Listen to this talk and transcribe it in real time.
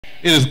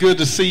It is good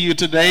to see you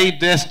today,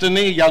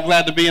 Destiny. Y'all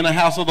glad to be in the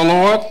house of the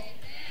Lord?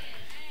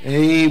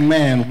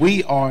 Amen.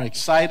 We are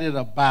excited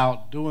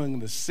about doing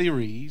the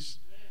series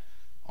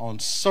on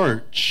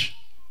search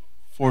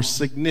for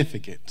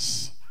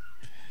significance.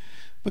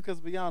 Because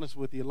to be honest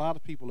with you, a lot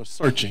of people are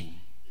searching.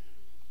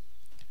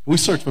 We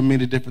search for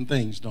many different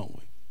things, don't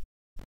we?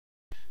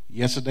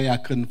 Yesterday I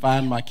couldn't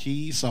find my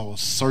keys, so I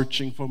was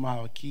searching for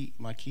my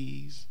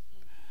keys.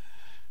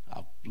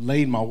 I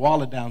laid my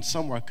wallet down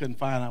somewhere. I couldn't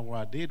find out where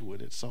I did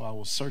with it, so I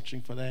was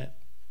searching for that.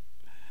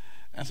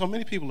 And so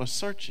many people are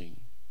searching,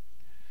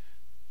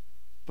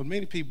 but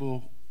many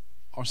people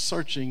are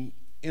searching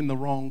in the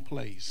wrong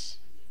place.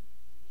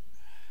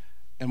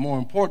 And more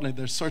importantly,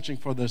 they're searching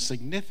for their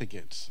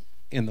significance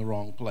in the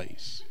wrong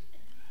place.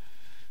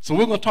 So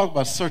we're going to talk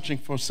about searching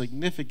for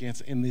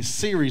significance in this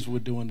series we're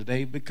doing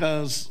today,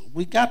 because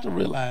we got to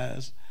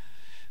realize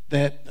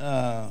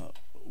that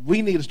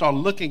we need to start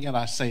looking at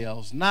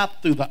ourselves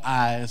not through the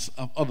eyes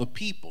of other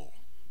people.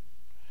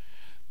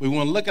 We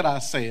want to look at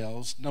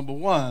ourselves, number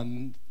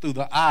one, through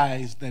the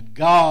eyes that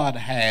God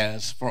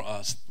has for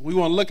us. We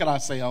want to look at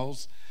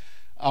ourselves,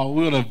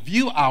 we want to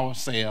view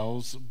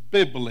ourselves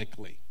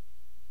biblically.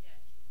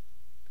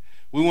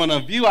 We want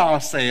to view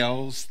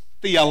ourselves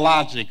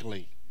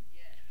theologically.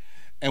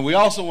 And we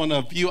also want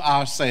to view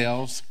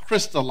ourselves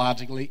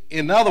Christologically.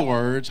 In other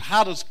words,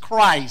 how does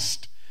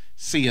Christ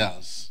see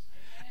us?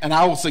 And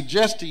I will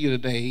suggest to you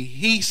today,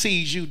 he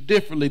sees you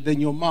differently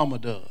than your mama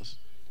does.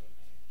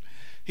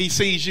 He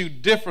sees you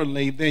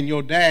differently than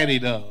your daddy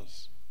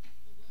does.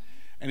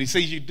 And he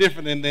sees you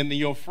differently than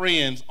your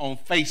friends on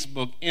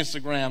Facebook,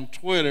 Instagram,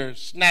 Twitter,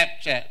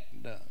 Snapchat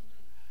does.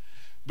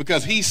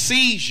 Because he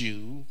sees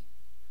you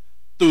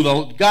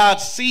God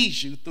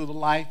sees you through the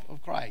life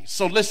of Christ.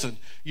 So listen,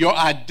 your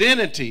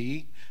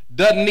identity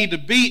doesn't need to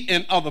be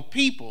in other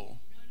people.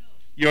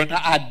 Your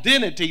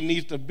identity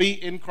needs to be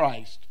in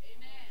Christ.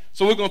 Amen.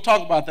 So we're going to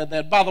talk about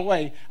that. By the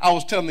way, I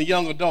was telling the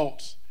young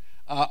adults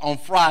on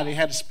Friday,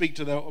 had to speak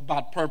to them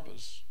about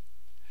purpose.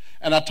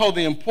 And I told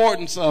the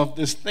importance of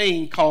this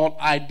thing called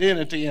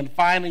identity and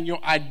finding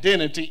your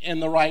identity in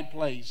the right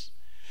place.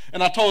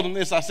 And I told them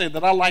this, I said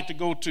that I like to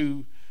go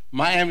to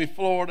Miami,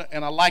 Florida,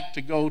 and I like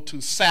to go to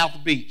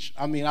South Beach.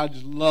 I mean, I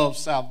just love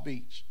South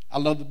Beach. I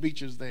love the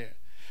beaches there.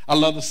 I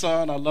love the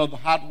sun. I love the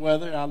hot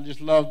weather. I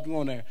just love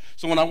going there.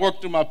 So when I worked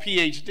through my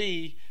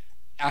PhD,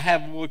 I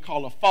have what we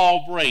call a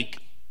fall break.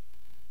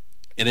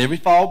 And every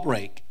fall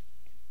break,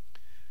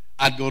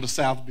 I'd go to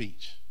South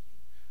Beach.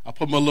 I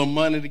put my little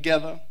money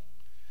together.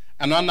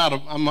 And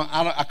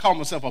I call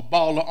myself a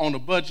baller on a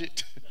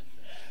budget.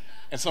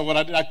 And so what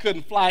I did, I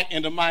couldn't fly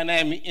into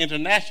Miami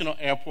International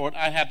Airport.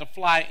 I had to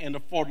fly into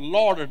Fort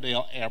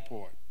Lauderdale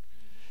Airport.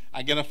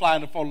 I get a fly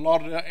into Fort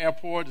Lauderdale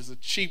Airport. It's a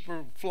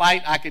cheaper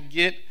flight I could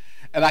get,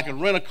 and I could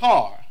rent a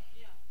car.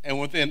 Yeah. And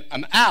within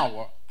an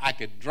hour, I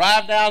could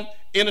drive down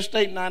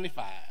Interstate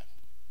 95,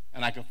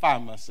 and I could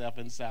find myself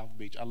in South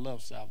Beach. I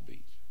love South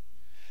Beach.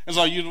 And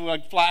so you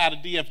fly out of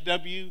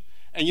DFW,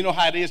 and you know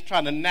how it is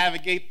trying to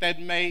navigate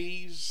that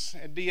maze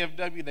at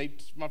DFW.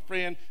 My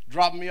friend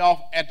dropped me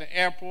off at the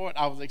airport.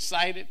 I was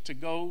excited to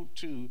go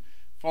to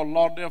Fort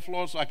Lauderdale,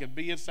 Florida, so I could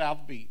be in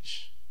South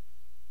Beach.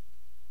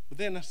 But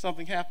then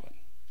something happened.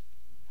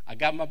 I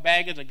got my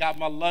baggage, I got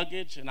my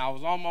luggage, and I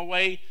was on my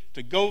way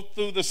to go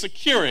through the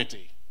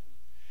security,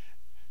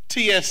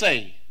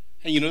 TSA.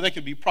 And you know, that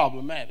could be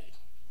problematic.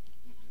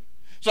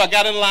 So I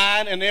got in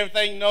line and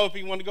everything. You know, if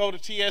you want to go to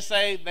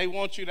TSA, they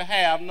want you to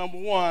have, number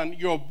one,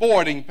 your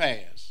boarding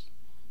pass.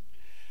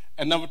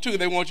 And number two,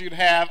 they want you to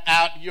have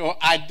out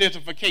your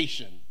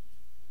identification.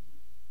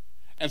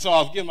 And so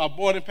I was getting my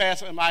boarding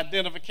pass and my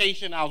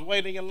identification. I was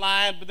waiting in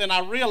line, but then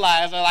I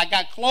realized that I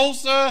got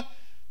closer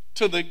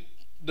to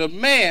the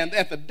man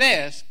at the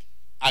desk,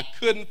 I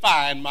couldn't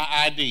find my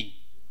ID.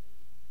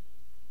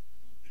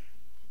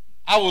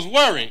 I was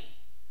worried.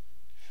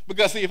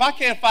 Because, see, if I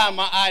can't find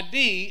my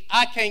ID,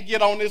 I can't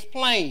get on this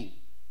plane.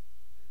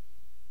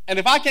 And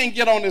if I can't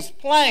get on this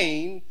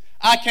plane,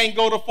 I can't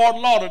go to Fort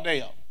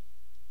Lauderdale.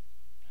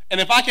 And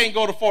if I can't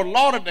go to Fort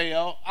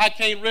Lauderdale, I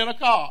can't rent a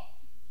car.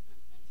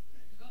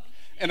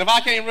 And if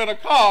I can't rent a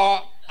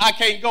car, I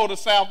can't go to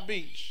South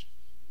Beach.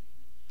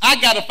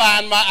 I got to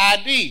find my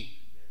ID.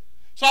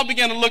 So I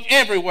began to look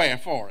everywhere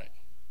for it.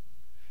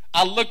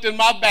 I looked in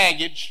my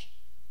baggage.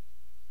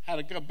 Had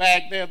a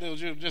bag there that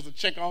was just a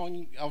check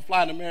on. I was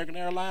flying American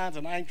Airlines,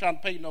 and I ain't trying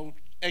to pay no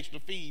extra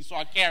fees, so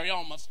I carry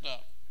on my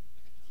stuff.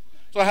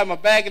 So I had my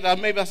baggage.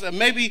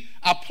 Maybe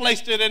I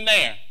placed it in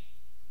there.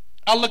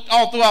 I looked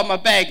all throughout my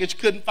baggage,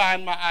 couldn't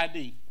find my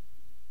ID.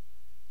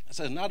 I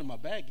said, not in my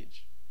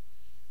baggage.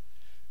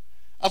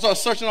 I started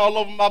searching all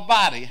over my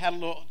body. Had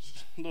a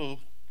little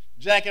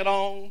jacket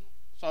on,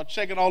 started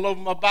checking all over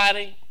my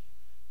body.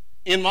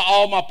 In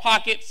all my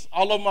pockets,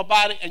 all over my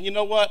body, and you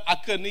know what? I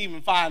couldn't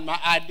even find my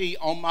ID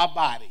on my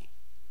body.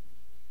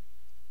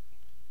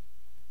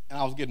 And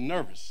I was getting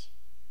nervous.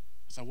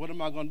 I said, what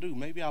am I going to do?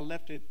 Maybe I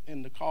left it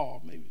in the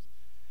car. Maybe.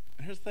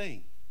 And here's the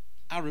thing.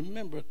 I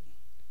remembered,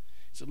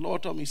 the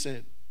Lord told me, he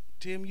said,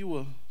 Tim, you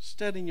were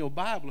studying your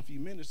Bible a few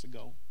minutes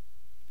ago.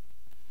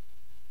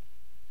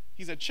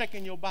 He said, check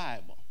in your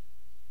Bible.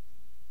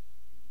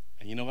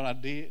 And you know what I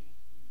did?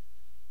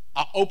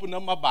 I opened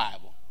up my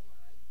Bible.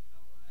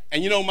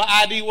 And you know what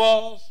my ID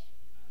was?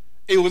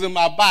 It was in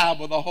my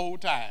Bible the whole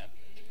time.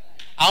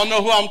 I don't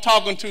know who I'm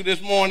talking to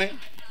this morning.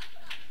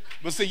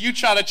 But see, you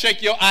try to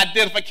check your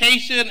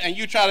identification and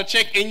you try to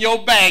check in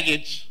your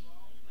baggage.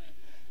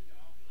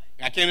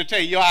 I can't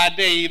tell you, your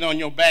ID ain't on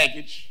your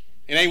baggage.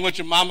 It ain't what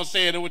your mama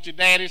said or what your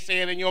daddy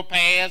said in your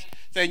past,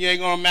 saying you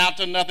ain't going to amount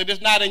to nothing.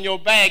 It's not in your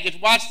baggage.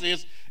 Watch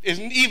this. It's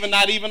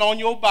not even on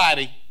your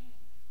body.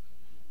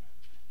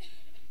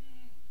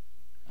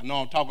 I know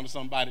I'm talking to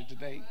somebody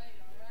today.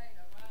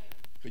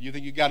 Because you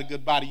think you got a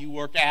good body, you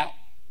work out.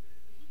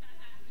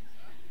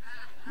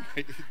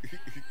 You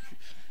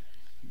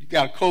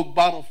got a Coke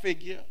bottle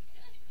figure.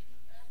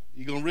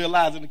 You're going to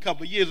realize in a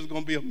couple of years it's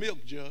going to be a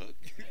milk jug.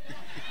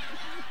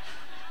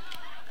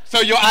 So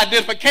your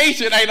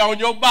identification ain't on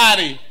your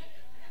body.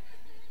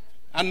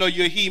 I know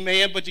you're a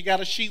he-man, but you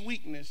got a she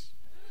weakness.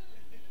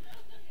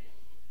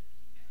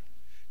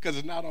 Because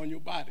it's not on your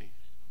body.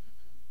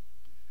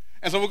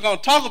 And so what we're going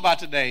to talk about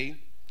today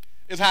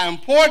is how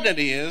important it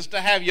is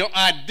to have your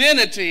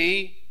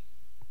identity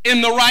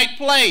in the right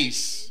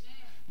place.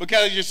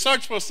 Because as you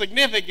search for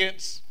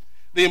significance,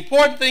 the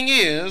important thing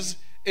is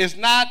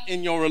not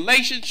in your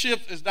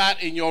relationships, it's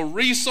not in your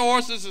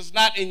resources, it's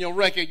not in your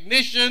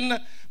recognition,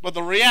 but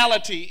the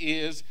reality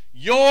is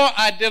your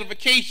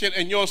identification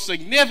and your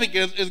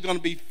significance is going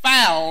to be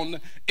found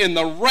in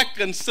the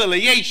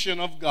reconciliation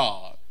of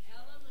God.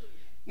 Hallelujah.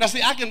 Now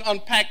see, I can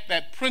unpack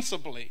that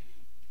principally,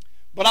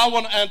 but I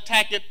want to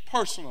unpack it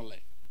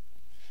personally.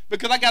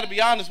 Because I got to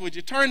be honest with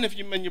you. Turn if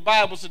you're in your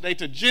Bibles today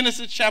to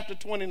Genesis chapter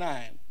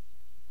 29.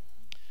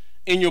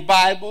 In your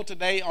Bible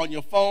today, on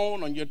your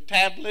phone, on your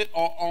tablet,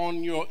 or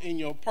in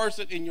your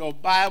person, in your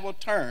Bible,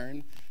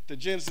 turn to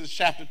Genesis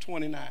chapter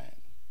 29.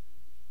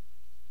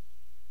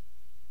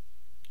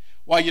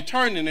 While you're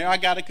turning there, I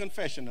got a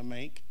confession to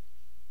make.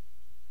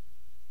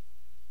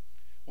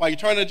 While you're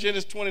turning to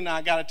Genesis 29,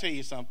 I got to tell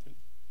you something.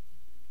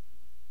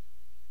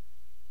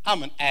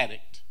 I'm an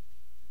addict.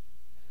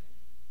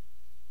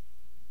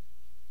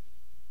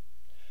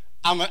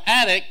 I'm an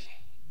addict,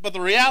 but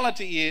the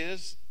reality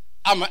is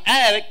I'm an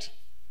addict,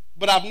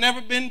 but I've never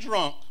been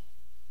drunk.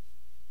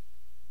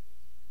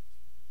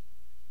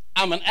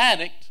 I'm an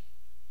addict,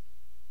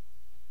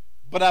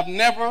 but I've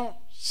never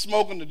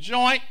smoked a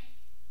joint,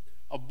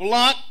 a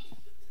blunt.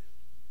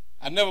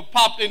 I've never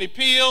popped any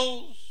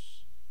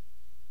pills,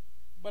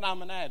 but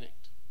I'm an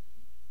addict.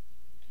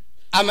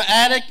 I'm an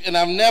addict, and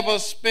I've never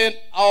spent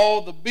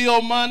all the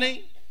bill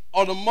money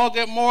or the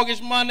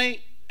mortgage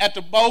money at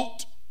the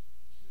boat,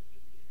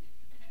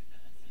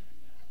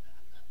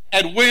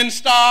 at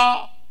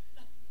Windstar,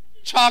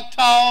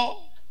 Choctaw,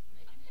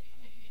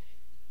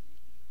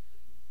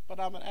 but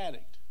I'm an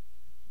addict.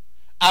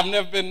 I've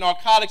never been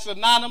Narcotics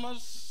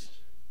Anonymous.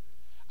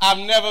 I've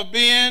never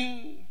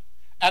been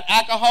at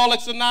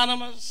Alcoholics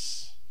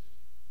Anonymous.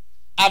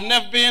 I've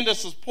never been to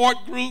support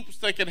groups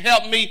that can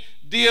help me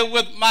deal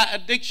with my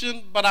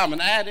addiction, but I'm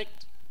an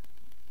addict.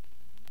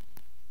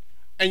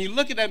 And you're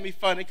looking at me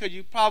funny because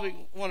you probably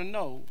want to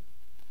know,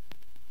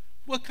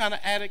 what kind of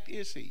addict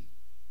is he?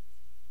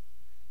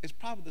 It's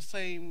probably the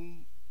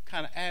same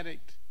kind of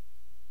addict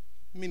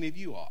many of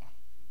you are.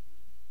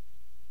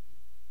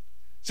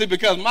 See,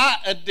 because my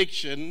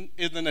addiction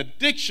is an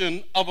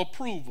addiction of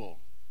approval.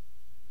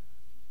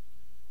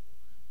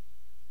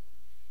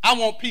 I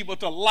want people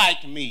to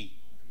like me.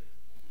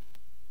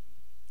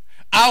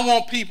 I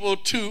want people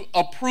to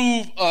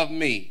approve of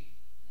me.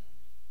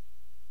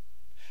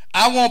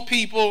 I want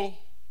people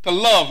to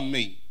love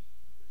me.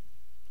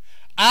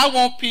 I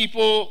want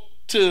people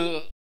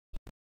to,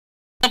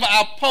 whatever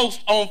I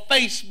post on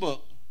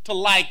Facebook, to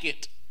like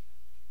it.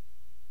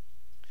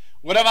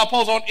 Whatever I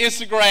post on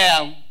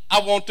Instagram,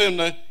 I want them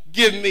to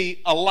give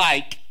me a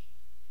like.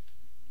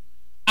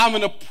 I'm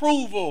an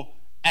approval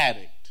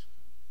addict.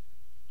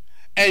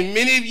 And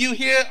many of you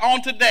here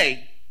on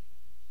today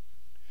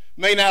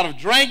may not have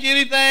drank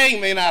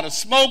anything, may not have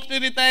smoked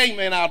anything,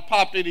 may not have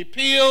popped any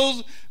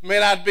pills, may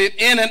not have been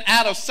in and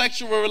out of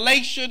sexual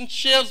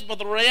relationships, but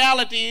the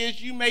reality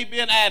is you may be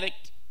an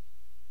addict.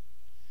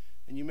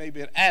 And you may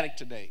be an addict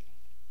today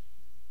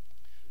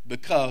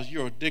because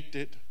you're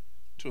addicted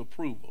to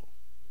approval.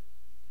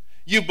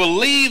 You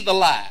believe the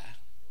lie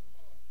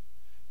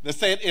that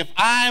said, if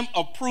I'm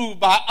approved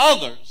by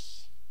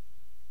others,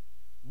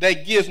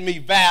 that gives me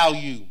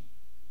value.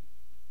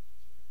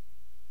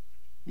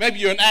 Maybe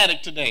you're an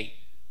addict today.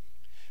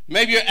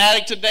 Maybe you're an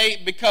addict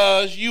today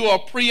because you are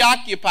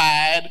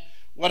preoccupied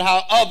with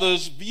how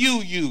others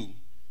view you.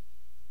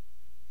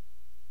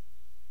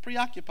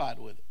 Preoccupied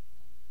with it.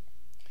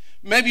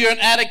 Maybe you're an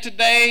addict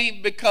today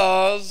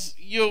because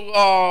you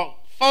are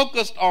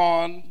focused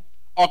on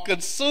or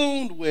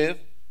consumed with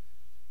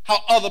how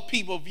other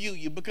people view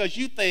you, because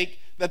you think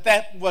that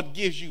that's what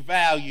gives you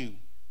value.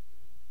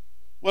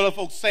 What do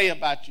folks say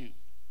about you?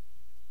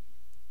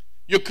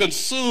 You're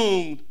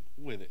consumed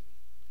with it.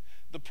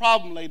 The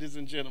problem, ladies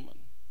and gentlemen,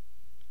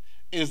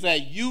 is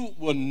that you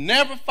will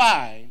never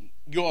find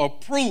your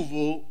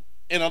approval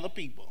in other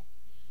people.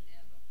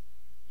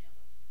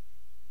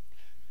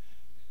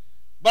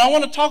 But I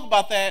want to talk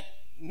about that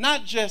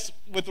not just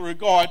with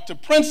regard to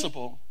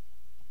principle.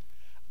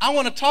 I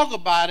want to talk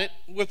about it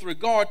with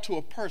regard to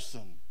a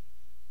person.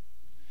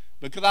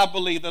 Because I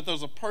believe that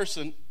there's a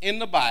person in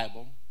the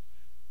Bible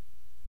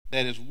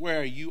that is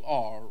where you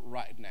are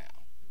right now.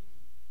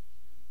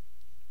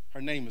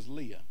 Her name is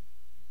Leah.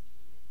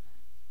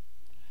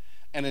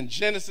 And in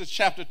Genesis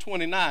chapter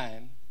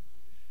 29,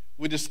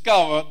 we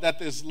discover that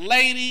this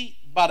lady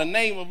by the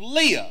name of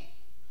Leah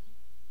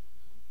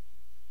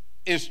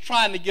is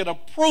trying to get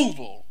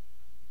approval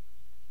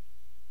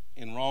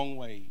in wrong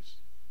ways.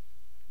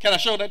 Can I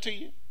show that to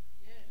you?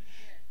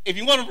 If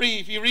you want to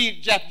read, if you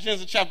read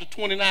Genesis chapter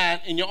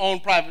 29 in your own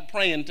private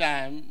praying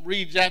time,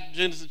 read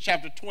Genesis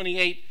chapter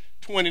 28,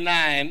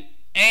 29,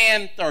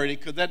 and 30,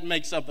 because that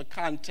makes up the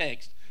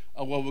context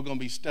of what we're going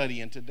to be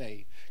studying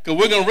today. Because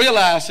we're going to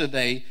realize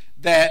today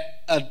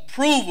that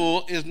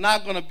approval is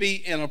not going to be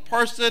in a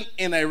person,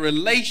 in a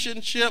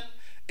relationship.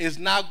 It's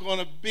not going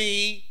to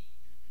be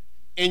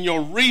in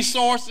your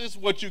resources,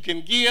 what you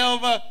can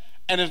give,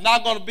 and it's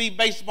not going to be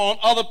based upon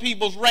other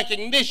people's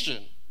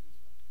recognition.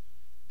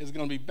 It's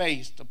going to be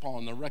based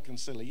upon the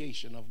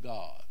reconciliation of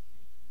God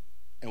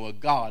and what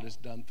God has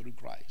done through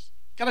Christ.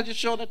 Can I just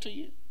show that to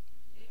you?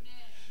 Amen.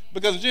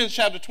 Because in Genesis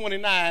chapter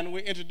 29, we're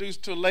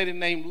introduced to a lady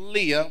named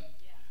Leah.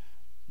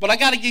 But I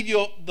got to give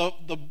you the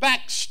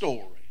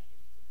backstory.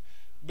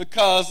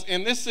 Because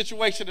in this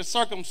situation, the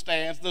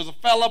circumstance, there's a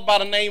fella by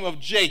the name of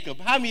Jacob.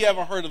 How many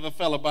ever heard of a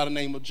fella by the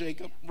name of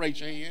Jacob?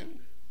 Raise your hand.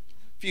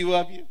 A few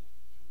of you.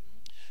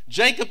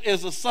 Jacob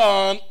is the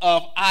son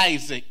of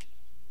Isaac.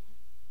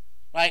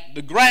 Right?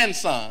 The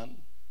grandson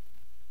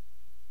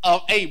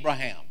of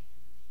Abraham.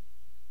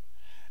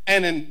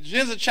 And in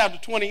Genesis chapter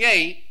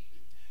 28,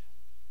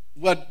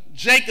 what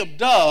Jacob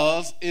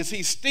does is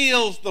he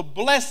steals the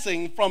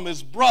blessing from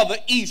his brother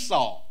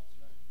Esau.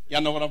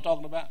 Y'all know what I'm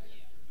talking about?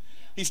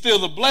 He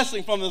steals a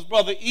blessing from his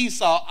brother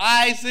Esau.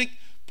 Isaac,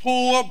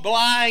 poor,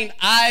 blind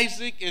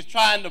Isaac, is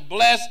trying to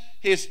bless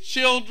his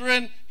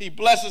children. He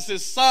blesses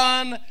his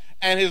son,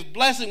 and his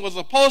blessing was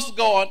supposed to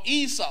go on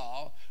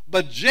Esau.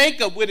 But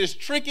Jacob, with his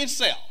tricky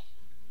self,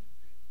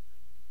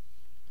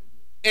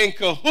 in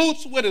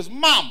cahoots with his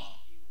mama,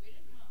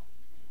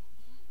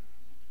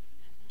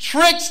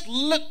 tricks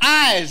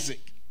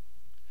Isaac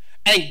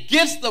and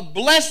gets the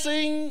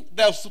blessing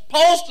that was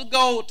supposed to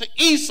go to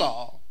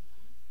Esau.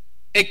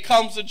 It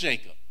comes to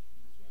Jacob.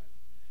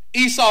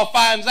 Esau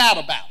finds out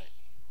about it.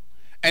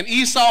 And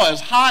Esau is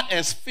hot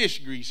as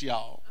fish grease,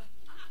 y'all.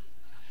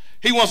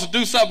 He wants to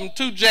do something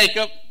to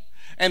Jacob.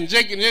 And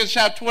Jacob, in Genesis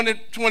chapter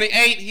 28,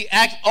 he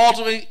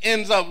ultimately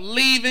ends up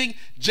leaving.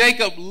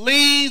 Jacob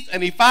leaves,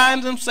 and he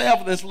finds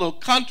himself in this little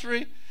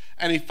country.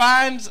 And he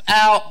finds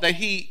out that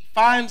he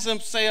finds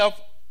himself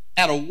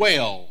at a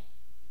well.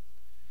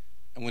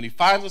 And when he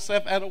finds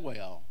himself at a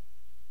well,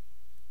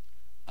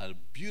 a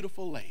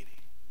beautiful lady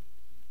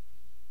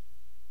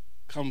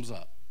comes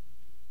up.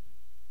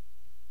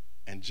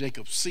 And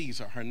Jacob sees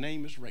her. Her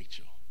name is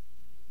Rachel.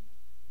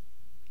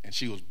 And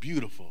she was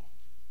beautiful.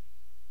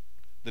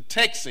 The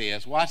text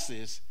says, watch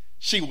this,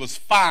 she was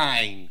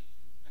fine.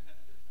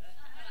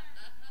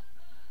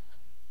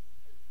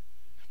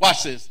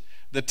 Watch this.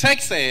 The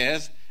text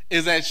says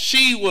is that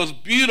she was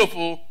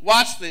beautiful,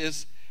 watch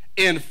this,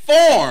 in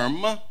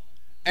form,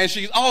 and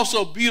she's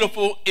also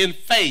beautiful in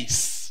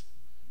face.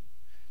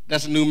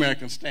 That's a New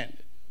American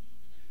Standard.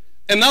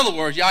 In other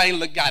words, y'all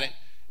ain't got it.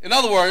 In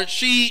other words,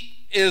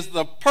 she is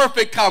the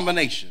perfect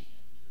combination.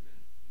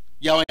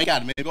 Y'all ain't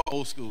got it, man. Go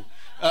old school.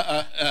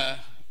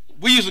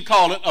 We used to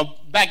call it,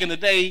 back in the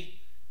day,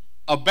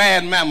 a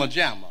bad mama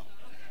jamma.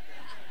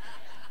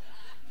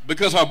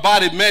 Because her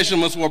body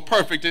measurements were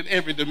perfect in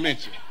every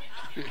dimension.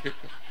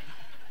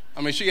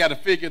 I mean, she had a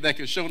figure that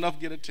could sure enough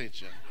get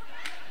attention.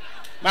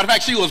 Matter of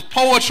fact, she was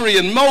poetry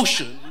in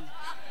motion.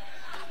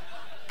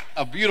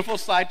 A beautiful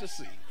sight to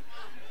see.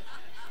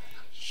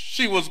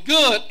 She was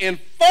good in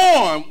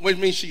form, which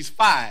means she's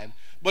fine,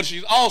 but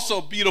she's also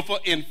beautiful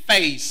in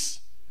face.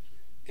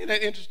 Isn't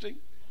that interesting?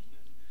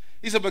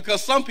 He said,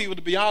 because some people,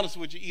 to be honest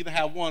with you, either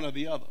have one or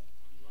the other.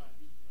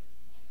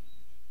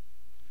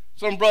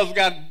 Some brothers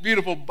got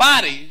beautiful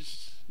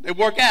bodies, they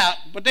work out,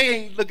 but they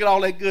ain't looking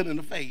all that good in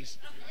the face.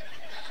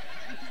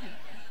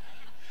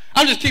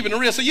 I'm just keeping it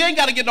real. So you ain't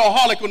got to get no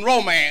Harlequin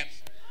romance.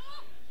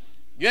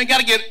 You ain't got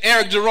to get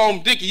Eric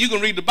Jerome Dickey. You can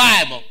read the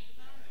Bible,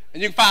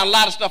 and you can find a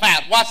lot of stuff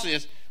out. Watch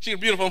this. She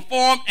was beautiful in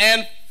form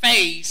and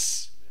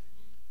face,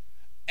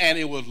 and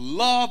it was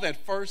love at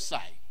first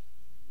sight.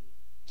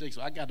 Jacob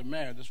said, I got to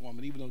marry this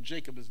woman. Even though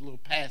Jacob is a little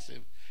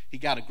passive, he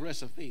got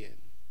aggressive then.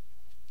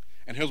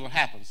 And here's what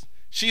happens.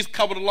 She's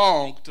covered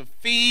along to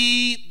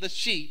feed the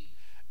sheep,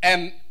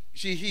 and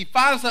he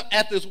finds her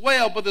at this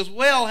well, but this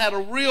well had a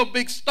real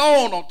big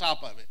stone on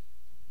top of it.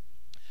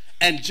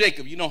 And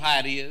Jacob, you know how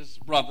it is,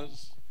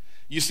 brothers.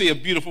 You see a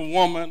beautiful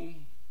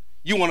woman,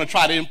 you want to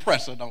try to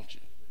impress her, don't you?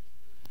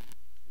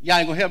 Y'all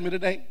ain't going to help me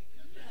today?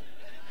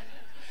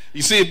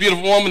 You see a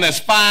beautiful woman that's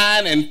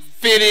fine and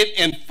fitted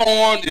and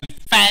formed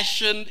and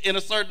fashioned in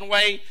a certain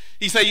way.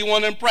 He said you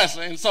want to impress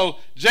her. And so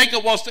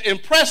Jacob wants to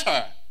impress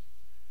her.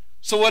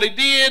 So what he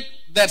did,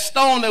 that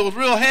stone that was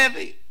real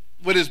heavy,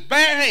 with his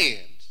bare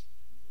hands,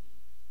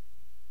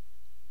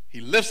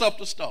 he lifts up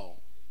the stone.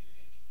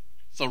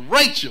 So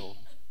Rachel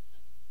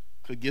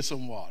could get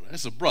some water.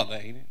 That's a brother,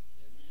 ain't it?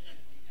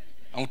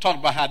 I'm going to talk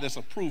about how this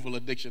approval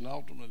addiction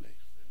ultimately.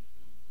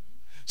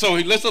 So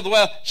he lifts up the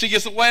well. She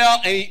gets the well,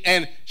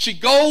 and she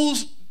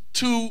goes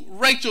to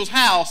Rachel's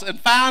house and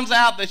finds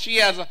out that he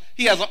has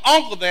an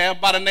uncle there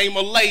by the name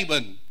of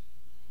Laban.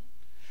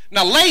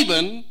 Now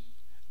Laban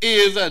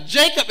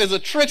Jacob is a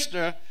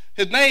trickster.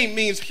 His name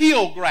means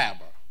heel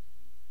grabber.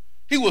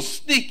 He was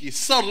sneaky,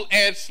 subtle,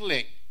 and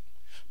slick.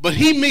 But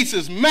he meets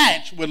his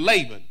match with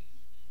Laban.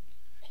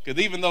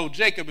 Because even though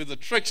Jacob is a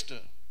trickster,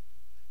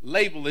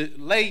 Laban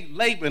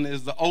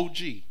is the OG.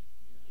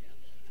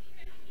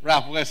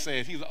 Ralph West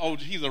says he's an OG.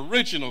 He's an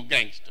original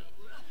gangster.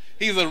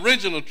 He's an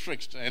original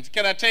trickster. And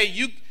can I tell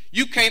you,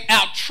 you can't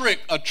out-trick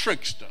a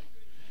trickster.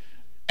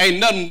 Ain't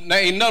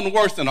nothing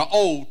worse than an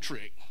old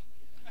trick.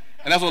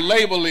 And that's what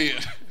Laban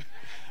is.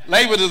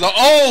 Laban is an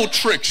old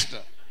trickster.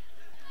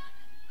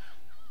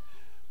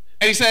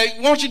 And he said,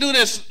 why don't you do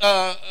this,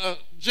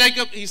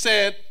 Jacob? He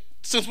said,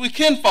 since we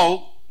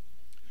kinfolk,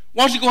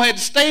 why don't you go ahead and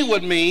stay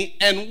with me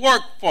and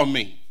work for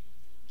me?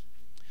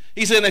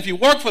 He said, if you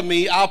work for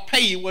me, I'll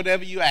pay you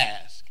whatever you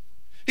ask.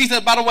 He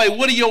said, by the way,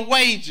 what are your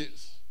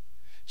wages?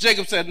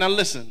 Jacob said, now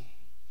listen.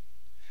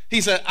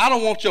 He said, I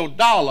don't want your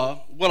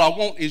dollar. What I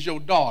want is your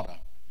daughter.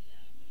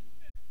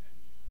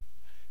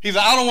 He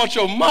said, I don't want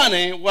your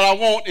money. What I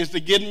want is to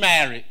get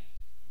married.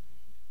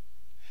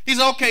 He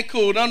said, okay,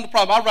 cool. None of the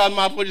problem. I'd rather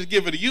might as well just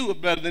give it to you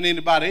better than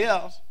anybody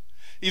else.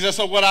 He said,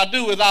 so what I'll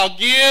do is I'll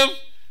give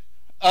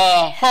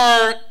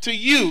her to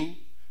you,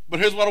 but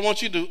here's what I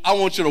want you to do. I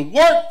want you to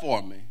work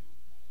for me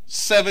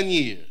 7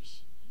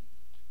 years.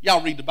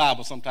 Y'all read the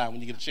Bible sometime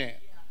when you get a chance.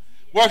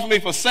 Work for me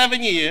for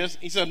 7 years.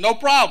 He said, no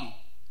problem.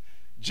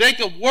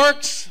 Jacob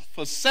works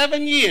for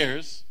 7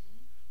 years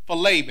for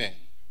Laban.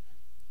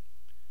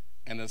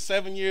 And the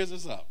 7 years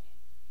is up.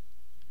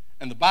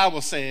 And the Bible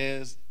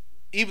says,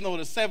 even though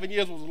the 7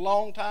 years was a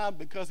long time,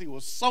 because he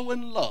was so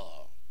in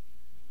love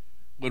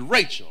with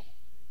Rachel,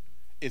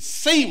 it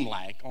seemed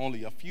like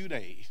only a few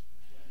days.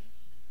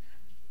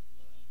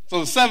 So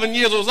the 7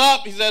 years was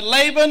up. He said,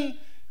 Laban,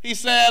 he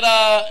said,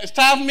 it's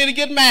time for me to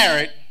get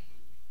married.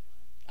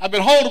 I've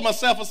been holding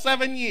myself for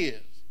 7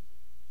 years.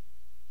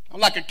 I'm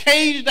like a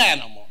caged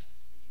animal.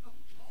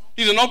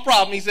 He said, no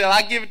problem. He said,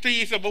 I give it to you.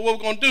 He said, but what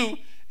we're going to do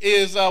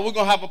is we're going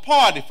to have a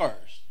party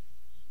first.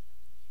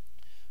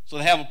 So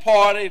they have a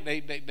party.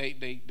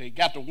 They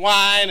got the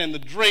wine and the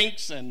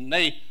drinks, and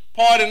they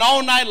partying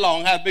all night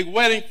long, had a big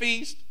wedding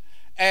feast.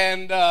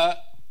 And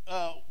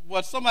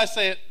what somebody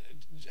said,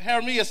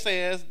 Jeremiah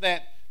says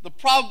that the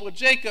problem with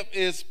Jacob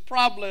is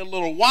probably a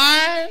little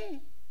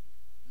wine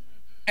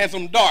and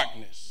some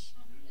darkness.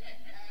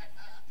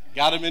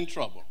 Got him in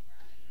trouble.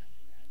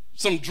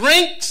 Some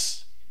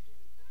drinks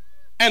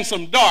and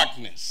some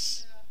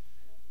darkness.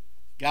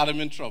 Got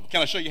him in trouble.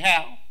 Can I show you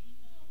how?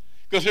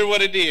 Because here's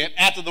what he did.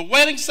 After the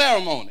wedding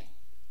ceremony,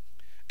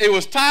 it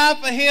was time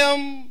for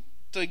him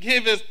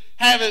to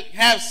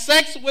have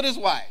sex with his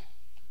wife.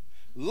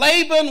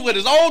 Laban, with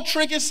his old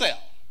tricky self,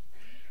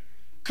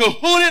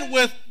 cahooted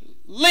with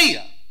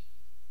Leah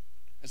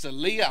and said,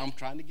 Leah, I'm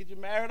trying to get you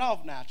married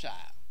off now, child.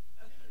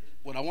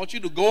 But I want you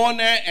to go in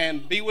there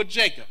and be with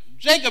Jacob.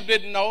 Jacob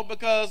didn't know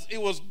because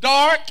it was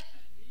dark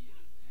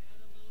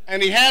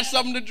and he had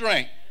something to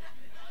drink.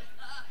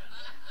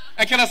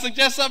 And can I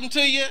suggest something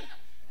to you?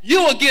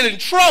 You will get in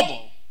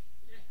trouble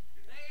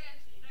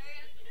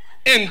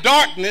in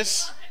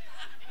darkness.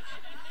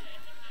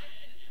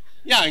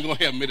 Y'all ain't going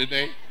to help me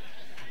today.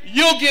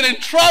 You'll get in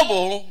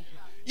trouble.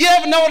 You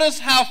ever notice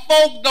how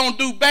folk don't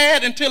do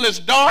bad until it's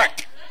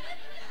dark?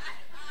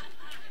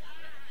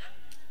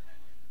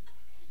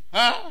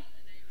 Huh?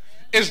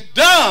 It's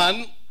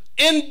done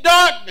in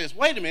darkness.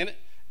 Wait a minute.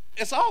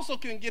 It also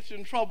can get you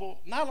in trouble.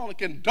 Not only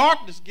can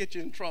darkness get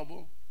you in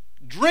trouble,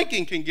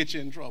 drinking can get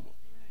you in trouble.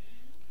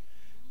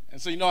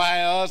 And so you know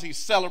how he's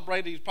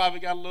celebrating. He's probably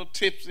got a little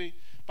tipsy,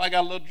 probably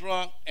got a little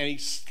drunk, and he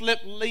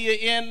slipped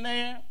Leah in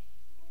there.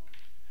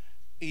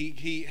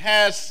 He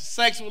has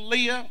sex with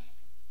Leah.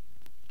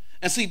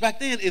 And see, back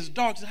then it's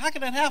dark. So how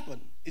can that happen?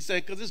 He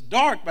said, because it's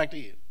dark back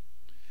then.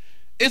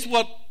 It's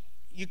what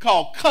you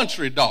call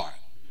country dark.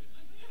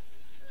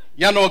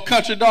 Y'all know what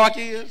country dark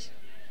is?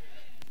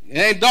 It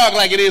ain't dark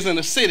like it is in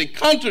the city.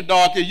 Country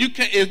dark is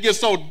it gets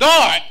so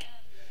dark,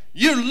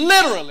 you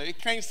literally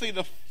can't see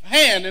the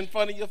hand in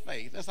front of your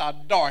face. That's how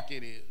dark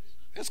it is.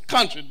 It's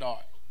country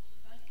dark.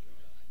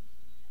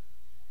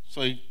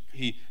 So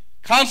he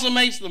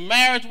consummates the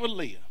marriage with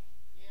Leah.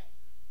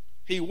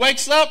 He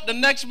wakes up the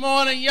next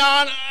morning,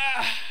 yawning,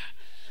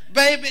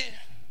 baby.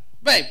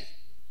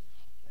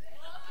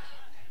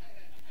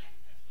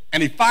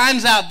 And he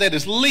finds out that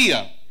it's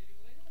Leah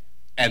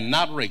and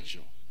not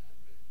Rachel.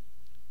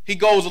 He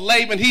goes to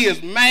Laban. He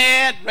is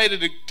mad, ready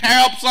to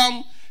tear up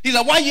something. He's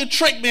like, why you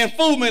trick me and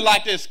fool me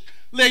like this?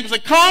 Leah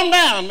said, calm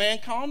down, man,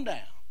 calm down.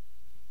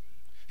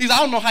 He said, I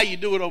don't know how you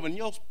do it over in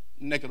your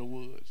neck of the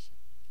woods.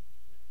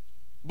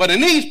 But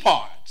in these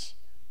parts,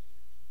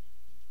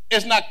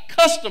 it's not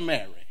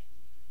customary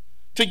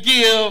to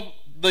give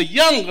the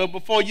younger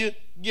before you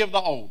give the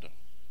older.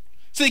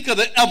 See, because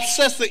it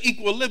upsets the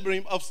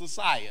equilibrium of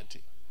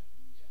society.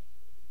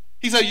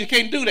 He said, you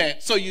can't do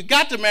that. So you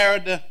got to marry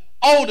the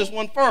oldest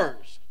one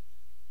first.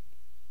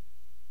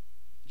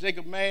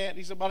 Jacob mad.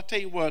 He said, but I'll tell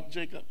you what,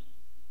 Jacob.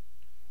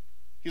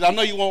 He said, I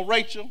know you want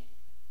Rachel.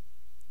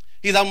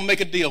 He said, I'm going to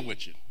make a deal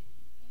with you.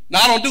 Now,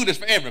 I don't do this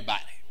for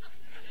everybody.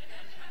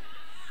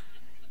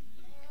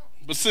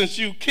 But since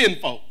you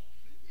kinfolk,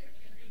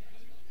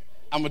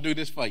 I'm going to do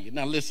this for you.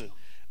 Now, listen,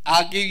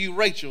 I'll give you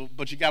Rachel,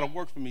 but you got to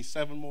work for me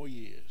 7 more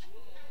years.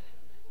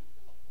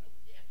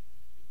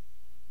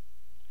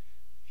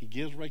 He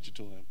gives Rachel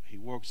to him. He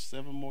works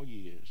 7 more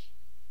years.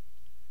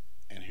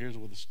 And here's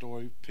where the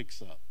story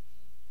picks up.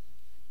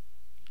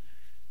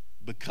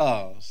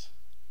 Because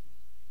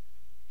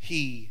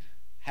he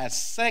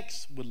has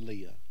sex with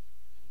Leah,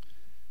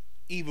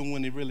 even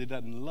when he really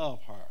doesn't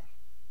love her.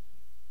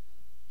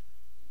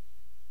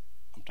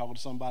 I'm talking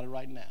to somebody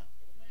right now.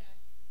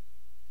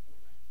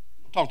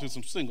 I'm talking to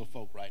some single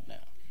folk right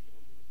now.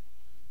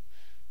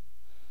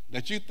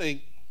 That you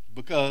think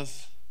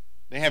because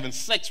they're having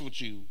sex with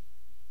you,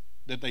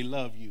 that they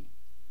love you.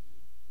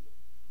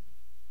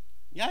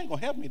 Y'all ain't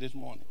gonna help me this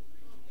morning.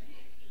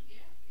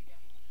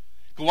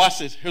 Because watch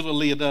this. Here's what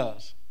Leah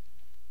does.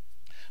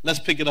 Let's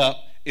pick it up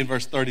in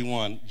verse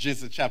 31,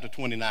 Genesis chapter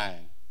 29.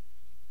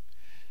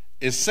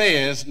 It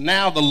says,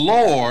 now the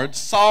Lord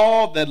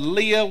saw that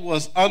Leah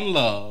was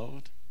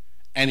unloved,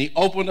 and he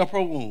opened up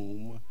her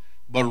womb,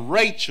 but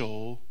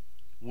Rachel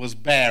was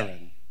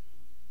barren.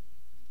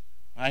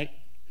 Right?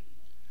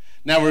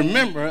 Now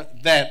remember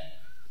that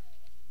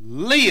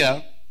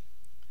Leah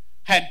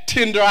had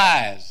tender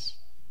eyes.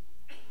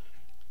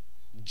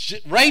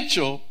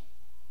 Rachel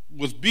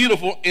was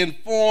beautiful in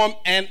form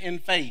and in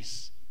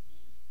face.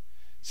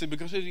 See,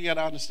 because here you got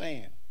to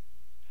understand,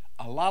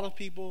 a lot of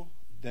people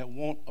that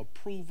want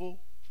approval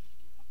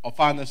or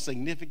find their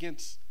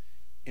significance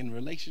in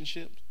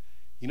relationships,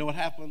 you know what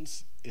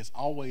happens? It's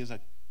always a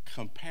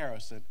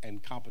comparison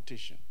and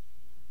competition.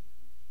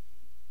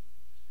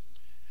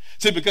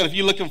 See, because if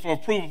you're looking for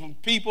approval from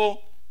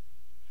people,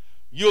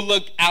 you'll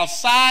look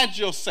outside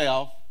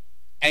yourself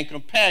and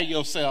compare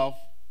yourself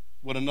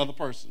with another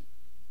person.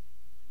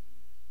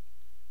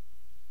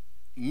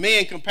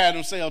 Men compare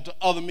themselves to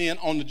other men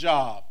on the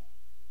job.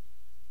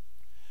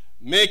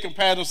 Men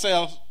compare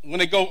themselves when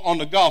they go on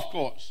the golf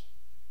course.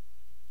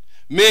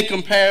 Men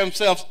compare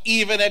themselves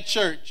even at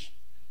church.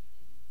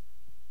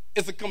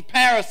 It's a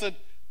comparison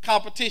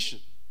competition.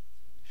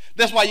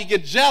 That's why you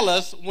get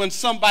jealous when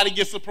somebody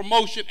gets a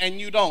promotion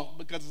and you don't,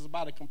 because it's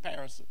about a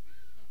comparison.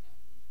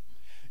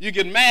 You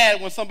get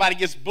mad when somebody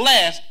gets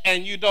blessed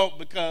and you don't,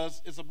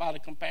 because it's about a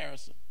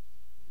comparison.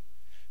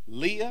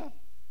 Leah,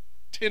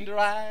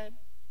 tender-eyed.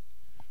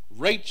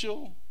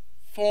 Rachel,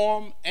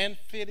 formed and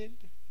fitted.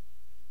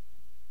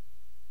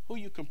 Who are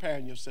you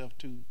comparing yourself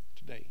to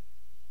today?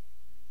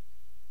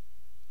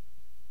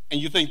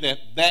 And you think that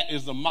that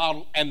is the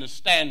model and the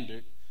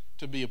standard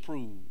to be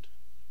approved.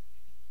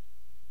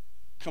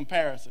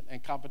 Comparison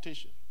and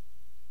competition.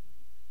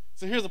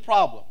 So here's the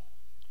problem.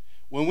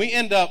 When we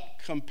end up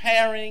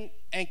comparing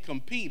and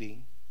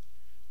competing,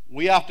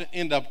 we often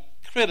end up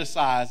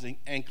criticizing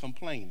and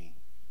complaining.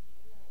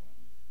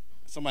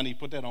 Somebody need to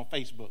put that on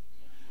Facebook.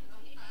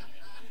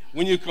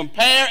 When you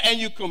compare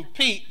and you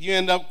compete, you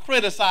end up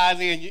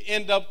criticizing and you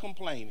end up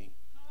complaining.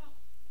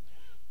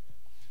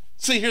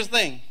 See, here's the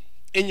thing.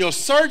 In your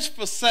search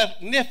for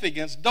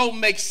significance, don't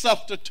make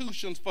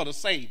substitutions for the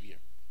Savior,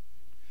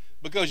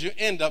 because you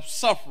end up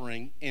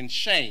suffering in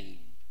shame.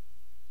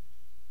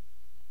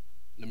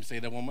 Let me say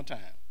that one more time.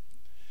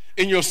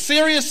 In your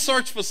serious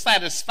search for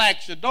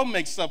satisfaction, don't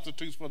make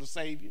substitutes for the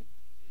Savior,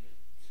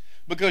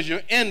 because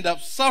you end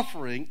up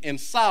suffering in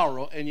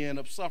sorrow and you end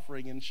up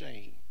suffering in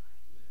shame.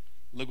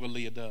 Look what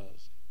Leah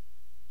does.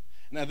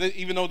 Now,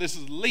 even though this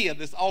is Leah,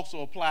 this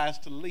also applies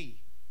to Lee.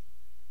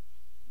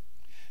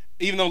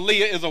 Even though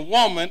Leah is a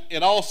woman,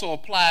 it also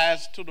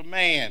applies to the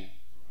man.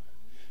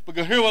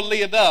 Because here's what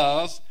Leah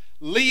does.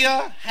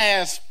 Leah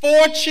has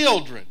 4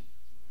 children.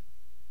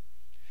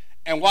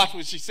 And watch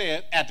what she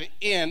said at the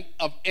end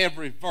of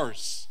every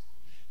verse.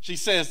 She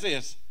says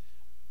this,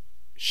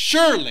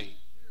 surely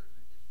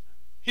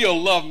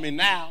he'll love me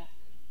now,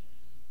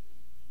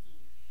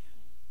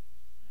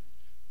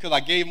 because I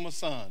gave him a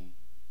son.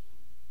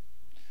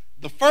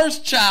 The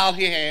first child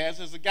he has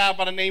is a guy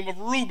by the name of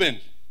Reuben.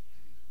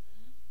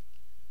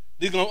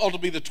 These are going to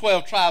ultimately be the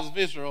 12 tribes of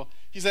Israel.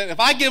 He said, if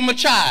I give him a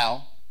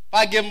child, if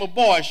I give him a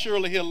boy,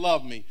 surely he'll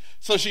love me.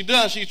 So she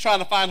does. She's trying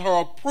to find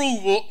her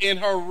approval in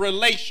her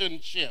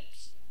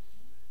relationships.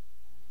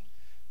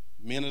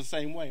 Men are the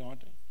same way,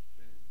 aren't they?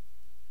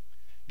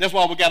 That's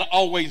why we got to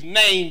always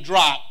name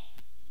drop.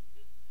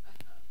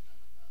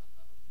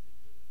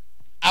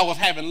 I was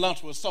having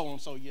lunch with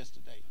so-and-so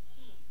yesterday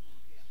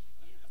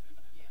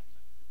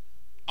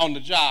on the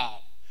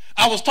job.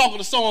 I was talking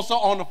to so-and-so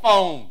on the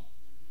phone.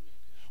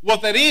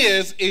 What that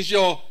is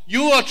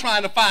you are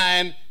trying to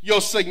find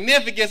your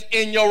significance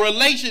in your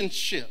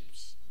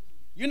relationships.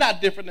 You're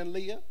not different than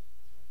Leah.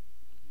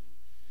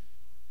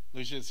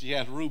 Look, she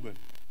has Reuben.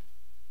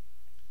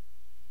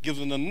 Gives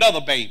him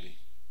another baby,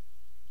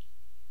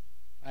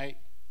 right,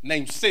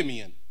 named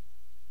Simeon.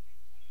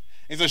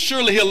 He said,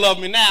 surely he'll love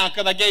me now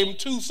because I gave him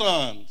 2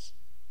 sons.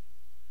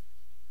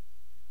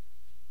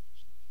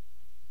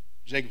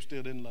 Jacob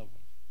still didn't love him.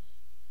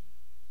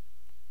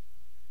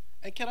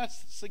 And can I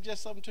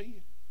suggest something to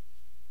you?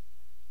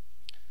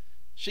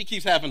 She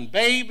keeps having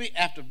baby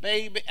after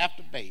baby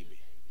after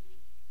baby.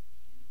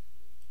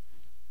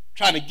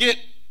 Trying to get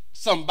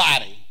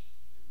somebody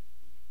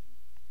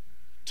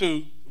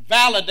to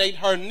validate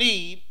her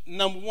need,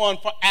 number one,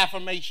 for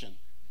affirmation.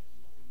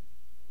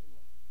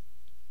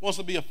 Wants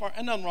to be affirmed.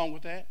 And nothing wrong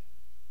with that.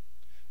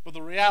 But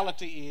the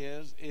reality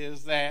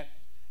is that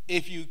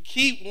if you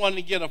keep wanting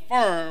to get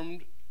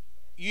affirmed,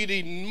 you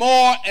need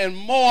more and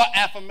more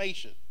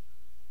affirmation.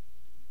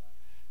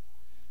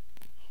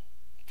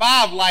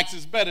 5 likes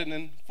is better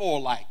than 4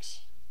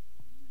 likes.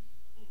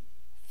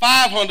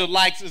 500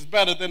 likes is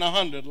better than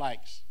 100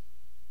 likes.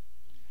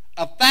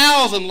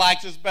 1,000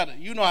 likes is better.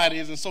 You know how it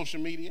is in social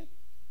media.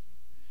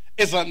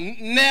 It's a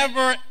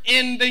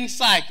never-ending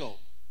cycle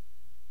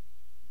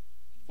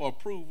for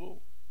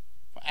approval,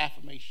 for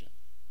affirmation.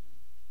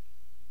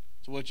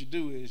 So what you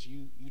do is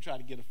you try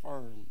to get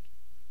affirmed.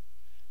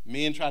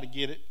 Men try to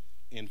get it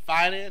in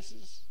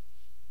finances.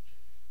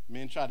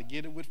 Men try to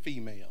get it with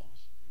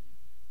females.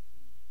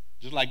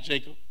 Just like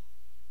Jacob.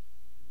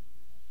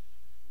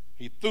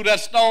 He threw that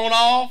stone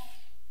off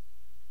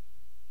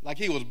like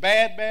he was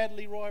bad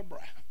Leroy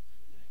Brown.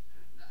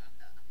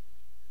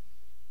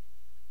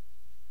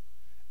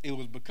 It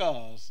was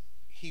because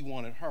he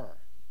wanted her.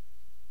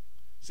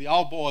 See,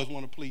 all boys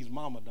want to please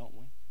mama, don't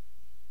we?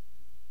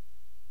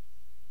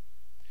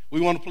 We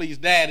want to please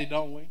daddy,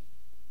 don't we?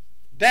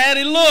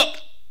 Daddy, look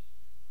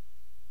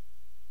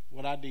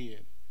what I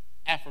did.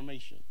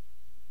 Affirmation.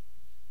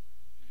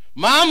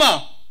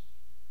 Mama.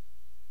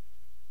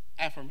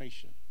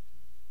 Affirmation.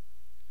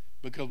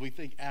 Because we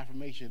think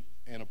affirmation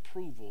and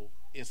approval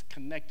is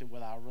connected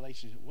with our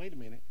relationship. Wait a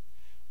minute.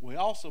 We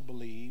also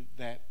believe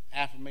that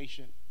approval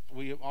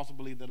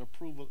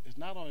is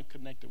not only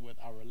connected with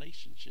our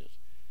relationships,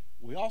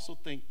 we also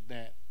think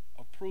that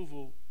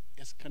approval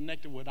is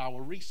connected with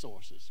our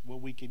resources,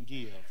 what we can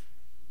give,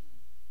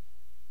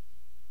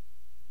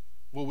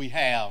 what we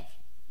have.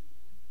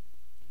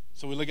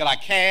 So we look at our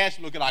cash,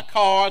 we look at our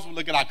cars, we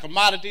look at our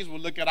commodities, we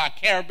look at our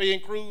Caribbean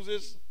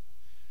cruises,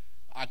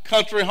 our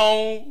country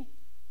home,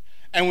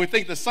 and we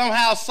think that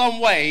somehow, some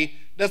way,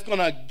 that's going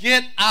to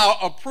get our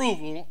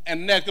approval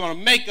and that's going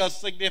to make us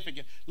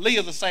significant.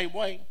 Leah's the same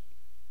way.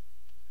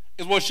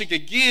 It's what she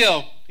could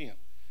give him.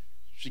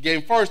 She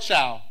gave him first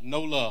child,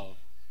 no love.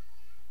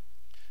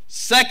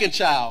 Second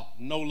child,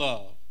 no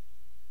love.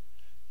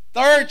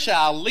 Third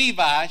child,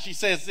 Levi, she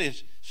says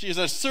this. She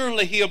says,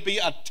 certainly he'll be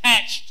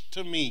attached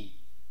to me.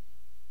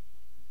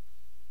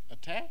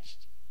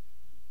 Attached?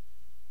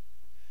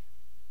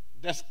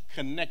 That's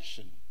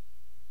connection.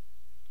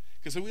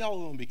 Because we all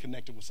want to be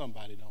connected with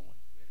somebody, don't we?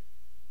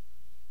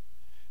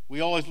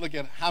 We always look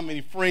at how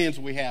many friends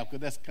we have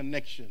because that's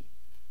connection.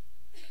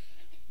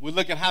 We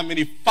look at how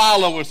many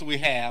followers we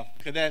have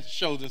because that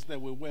shows us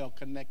that we're well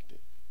connected.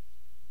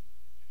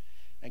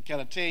 And can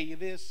I tell you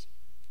this?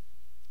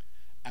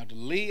 After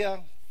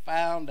Leah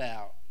found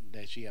out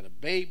that she had a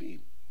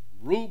baby,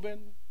 Reuben,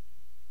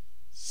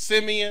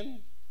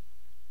 Simeon,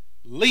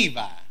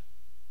 Levi,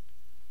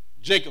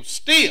 Jacob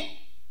still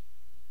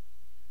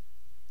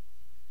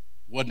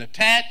wasn't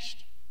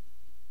attached.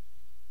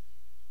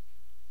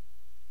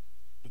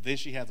 But then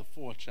she has a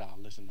 4th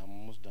child. Listen, I'm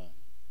almost done.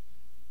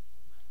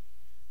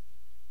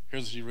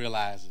 Here's what she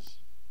realizes.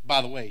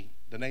 By the way,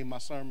 the name of my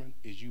sermon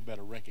is You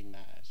Better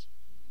Recognize.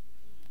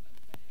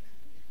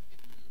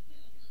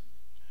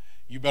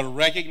 You better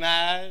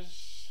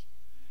recognize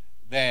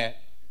that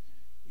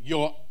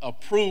your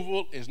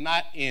approval is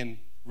not in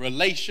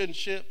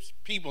relationships,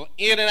 people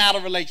in and out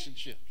of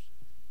relationships,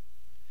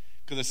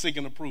 because they're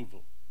seeking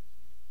approval.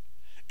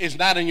 It's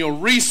not in your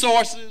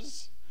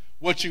resources,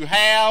 what you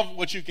have,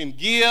 what you can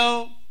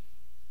give.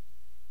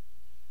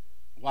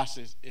 Watch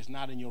this. It's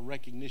not in your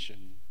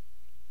recognition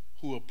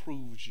who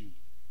approves you.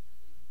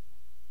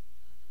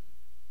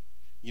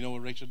 You know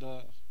what Rachel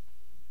does?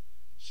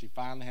 She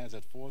finally has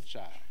that 4th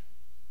child.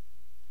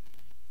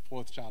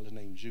 4th child is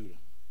named Judah.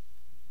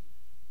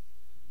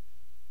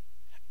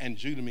 And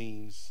Judah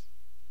means,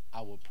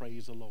 I will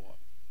praise the Lord.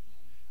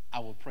 I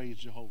will praise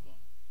Jehovah.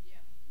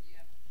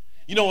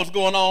 You know what's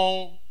going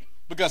on?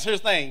 Because here's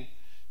the thing.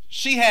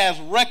 She has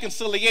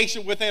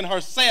reconciliation within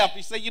herself.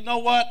 You say, you know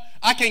what?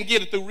 I can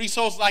get it through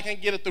resources. I can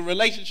get it through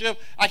relationship.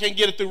 I can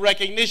get it through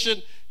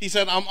recognition. He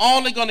said, I'm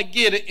only going to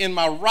get it in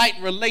my right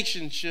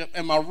relationship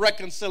and my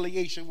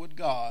reconciliation with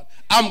God.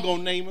 I'm going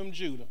to name him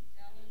Judah.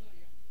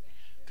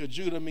 Because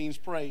Judah means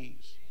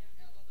praise.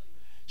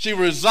 She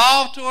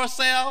resolved to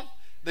herself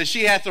that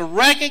she has to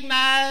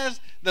recognize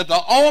that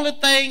the only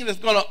thing that's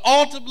going to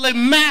ultimately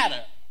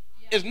matter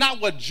is not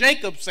what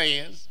Jacob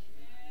says.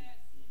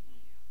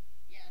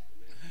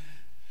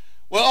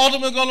 What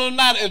ultimately going to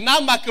matter is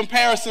not my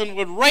comparison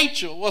with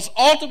Rachel. What's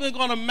ultimately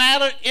going to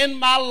matter in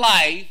my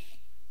life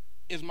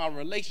is my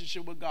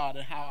relationship with God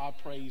and how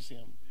I praise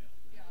him.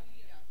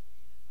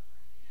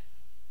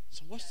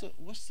 So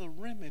what's the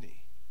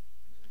remedy?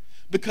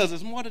 Because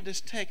there's more to this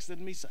text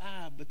than meets the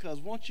eye. Because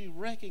once you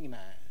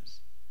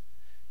recognize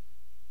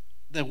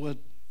that what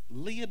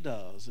Leah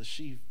does is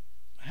she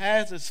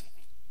has this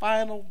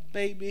final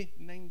baby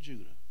named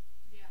Judah.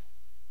 Yeah.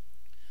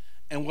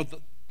 And what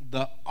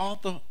the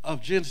author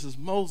of Genesis,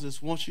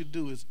 Moses, wants you to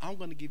do is, I'm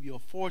going to give you a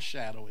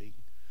foreshadowing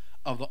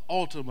of the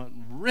ultimate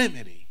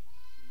remedy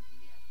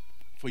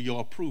for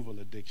your approval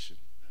addiction.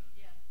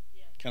 Yeah.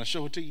 Yeah. Can I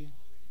show it to you?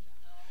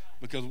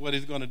 Because what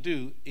he's going to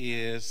do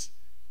is,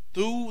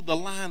 through the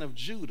line of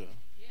Judah,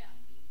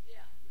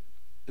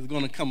 is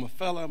going to come a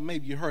fella,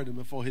 maybe you heard him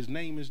before, his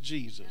name is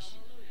Jesus.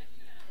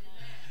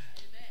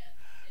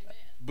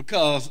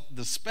 Because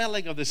the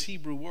spelling of this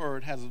Hebrew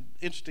word has an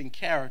interesting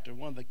character.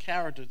 One of the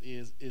characters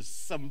is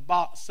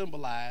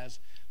symbolized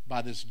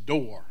by this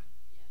door.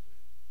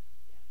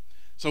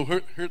 So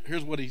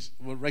here's what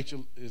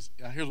Rachel is.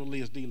 Here's what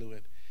Leah's dealing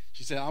with.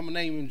 She said, "I'm gonna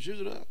name him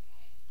Judah."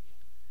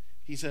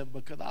 He said,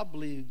 "Because I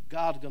believe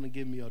God's gonna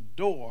give me a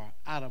door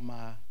out of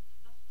my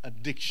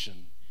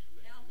addiction."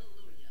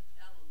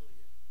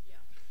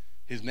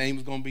 His name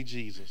is gonna be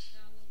Jesus.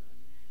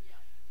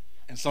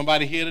 And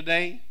somebody here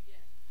today,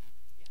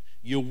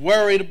 you're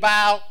worried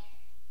about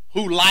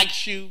who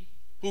likes you,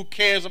 who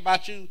cares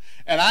about you.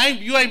 And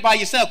you ain't by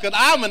yourself, because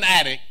I'm an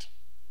addict.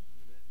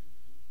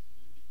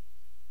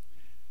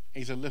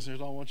 He said, listen,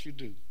 here's what I want you to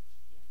do.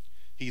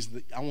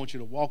 I want you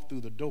to walk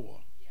through the door.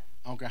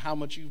 I don't care how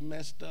much you've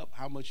messed up,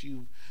 how much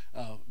you've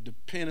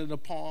depended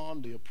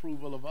upon the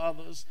approval of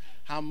others,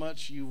 how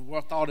much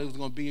you thought it was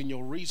going to be in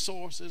your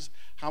resources,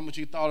 how much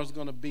you thought it was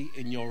going to be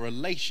in your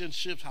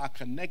relationships, how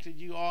connected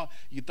you are.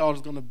 You thought it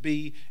was going to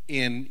be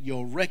in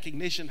your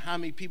recognition, how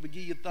many people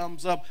give you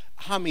thumbs up,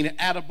 how many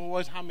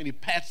attaboys, how many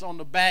pats on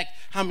the back,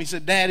 how many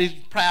said, Daddy's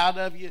proud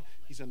of you.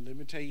 He said, let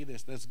me tell you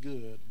this, that's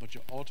good, but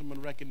your ultimate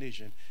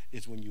recognition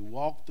is when you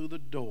walk through the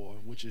door,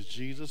 which is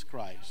Jesus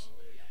Christ,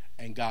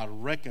 and God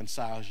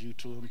reconciles you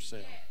to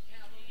himself.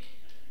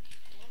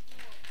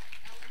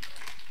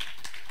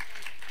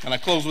 Can I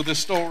close with this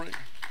story?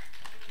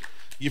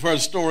 You've heard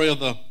the story of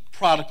the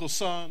prodigal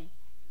son.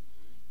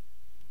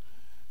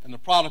 And the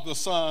prodigal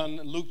son,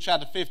 Luke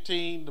chapter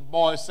 15, the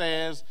boy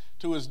says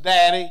to his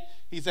daddy,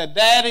 he said,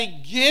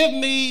 Daddy, give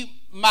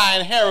me my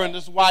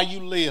inheritance while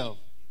you live.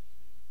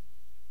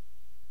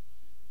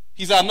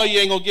 He said, I know you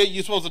ain't going to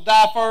you're supposed to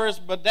die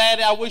first, but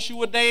Daddy, I wish you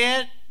were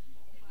dead.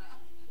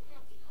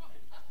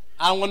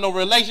 I don't want no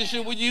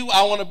relationship with you.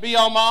 I want to be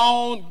on my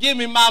own. Give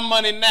me my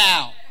money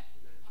now.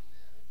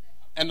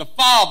 And the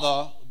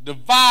father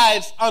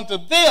divides unto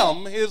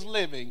them his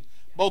living,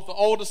 both the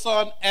older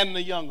son and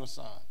the younger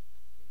son.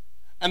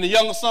 And the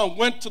younger son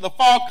went to the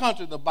far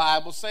country, the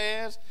Bible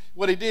says.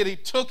 What he did, he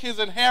took his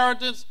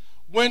inheritance,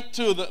 went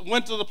to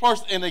the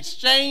person and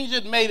exchanged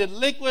it, made it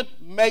liquid,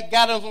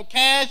 got him some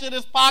cash in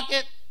his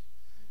pocket,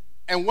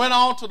 and went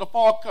on to the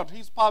far country.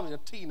 He's probably a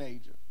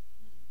teenager.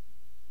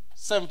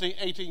 17,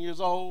 18 years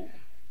old,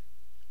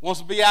 wants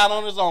to be out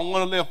on his own,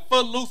 want to live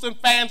footloose and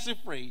fancy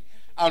free.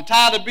 I'm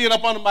tired of being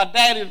up under my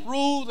daddy's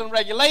rules and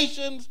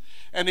regulations,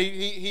 and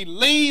he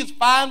leaves,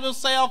 finds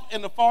himself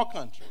in the far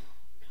country.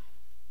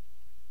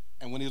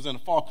 And when he was in the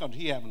far country,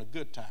 he having a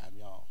good time,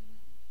 y'all.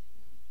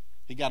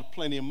 He got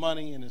plenty of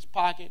money in his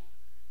pocket.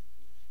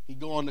 He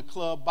go in the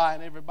club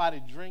buying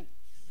everybody drinks.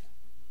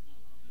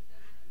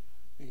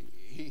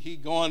 He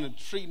going and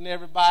treating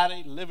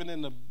everybody, living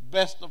in the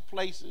best of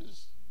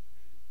places.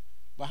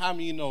 But how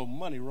many of you know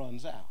money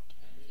runs out?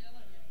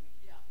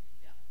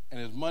 And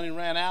his money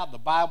ran out. The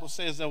Bible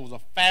says there was a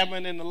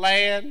famine in the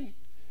land,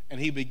 and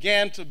he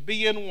began to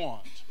be in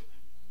want.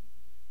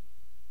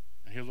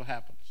 And here's what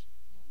happens.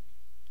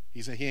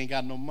 He said he ain't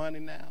got no money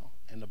now.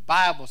 And the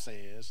Bible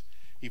says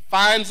he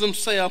finds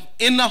himself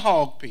in the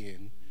hog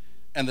pen,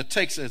 and the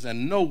text says,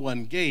 and no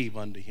one gave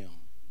unto him.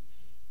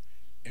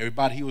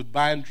 Everybody he was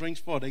buying drinks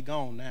for, they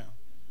gone now.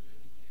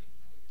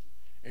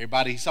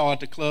 Everybody he saw at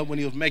the club when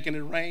he was making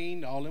it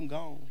rain, all them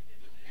gone.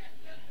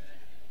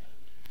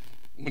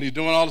 When he's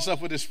doing all the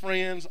stuff with his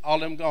friends, all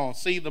them gone.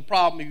 See, the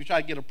problem, if you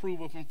try to get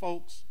approval from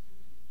folks,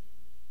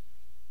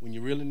 when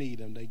you really need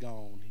them, they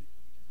gone.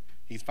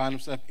 He's found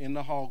himself in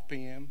the hog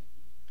pen,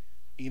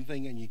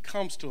 eating, and he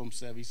comes to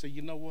himself. He said,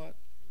 you know what?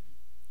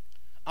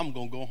 I'm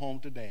going to go home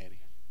to Daddy.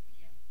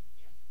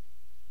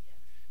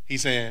 He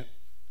said,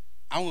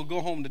 I'm going to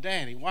go home to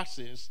Daddy. Watch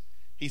this.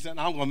 He said,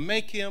 I'm going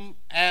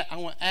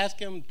to ask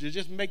him to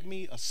just make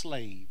me a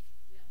slave,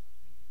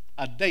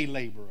 a day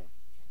laborer.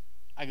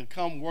 I could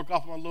come work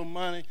off my little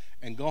money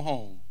and go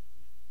home.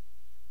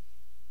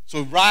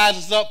 So he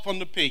rises up from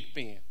the pig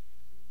pen,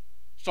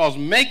 starts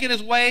making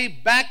his way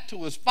back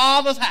to his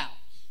father's house.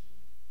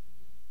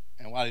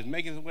 And while he's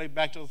making his way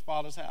back to his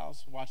father's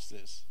house, watch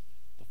this.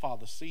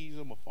 Father sees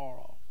him afar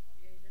off.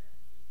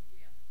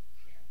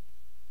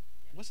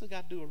 What's it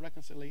got to do with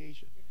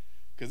reconciliation?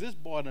 Because this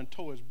boy done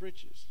tore his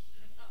britches.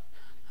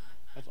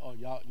 That's all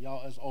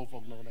y'all as old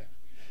folk know that.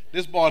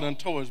 This boy done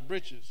tore his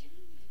britches.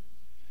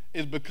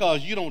 It's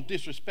because you don't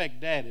disrespect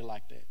daddy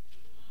like that.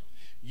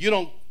 You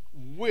don't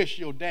wish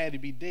your daddy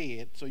be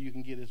dead so you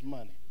can get his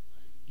money.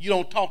 You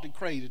don't talk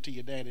crazy to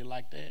your daddy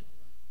like that.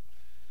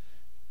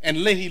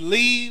 And then he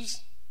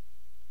leaves,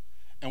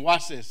 and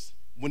watch this.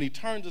 When he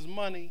turns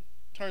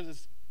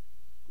his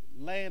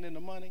land into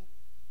money,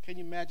 can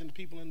you imagine the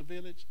people in the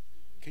village?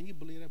 Can you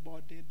believe that boy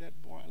did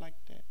that boy like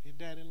that? His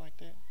daddy like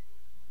that?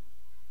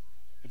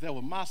 If that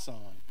was my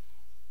son,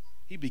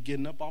 he'd be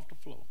getting up off the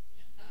floor.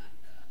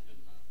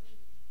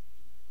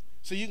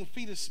 So you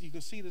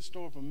can see this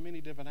story from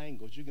many different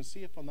angles. You can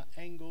see it from the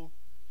angle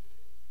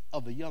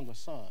of the younger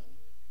son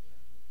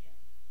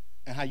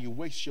and how you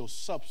waste your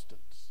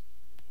substance.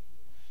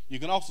 You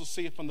can also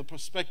see it from the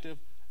perspective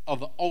of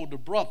the older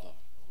brother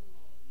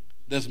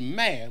that's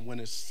mad when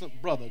his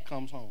brother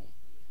comes home.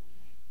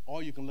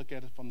 Or you can look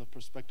at it from the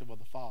perspective of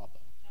the father.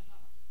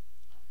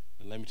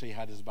 And let me tell you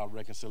how this is about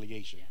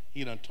reconciliation.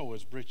 He done tore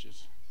his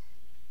britches.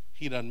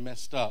 He done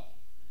messed up.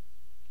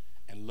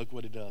 And look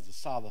what he does.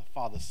 The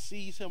father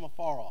sees him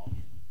afar off.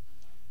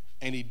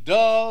 And he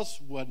does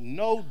what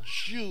no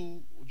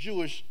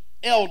Jewish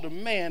elder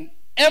man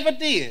ever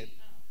did.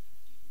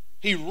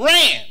 He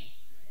ran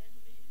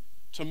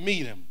to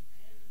meet him.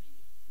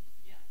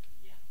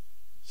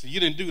 So you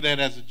didn't do that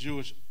as a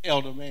Jewish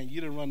elder man.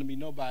 You didn't run to meet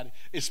nobody,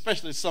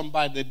 especially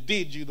somebody that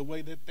did you the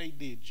way that they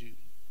did you.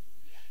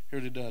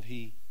 Here's what he does.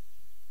 He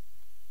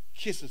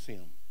kisses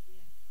him,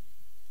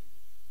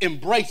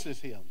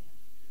 embraces him,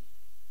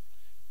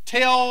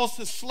 tells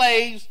his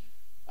slaves,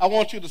 I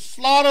want you to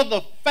slaughter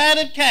the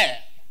fatted calf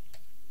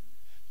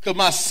because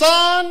my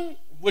son,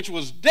 which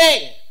was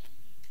dead,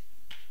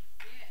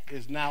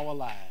 is now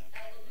alive.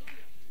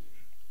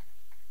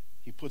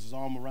 He puts his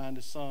arm around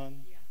his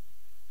son,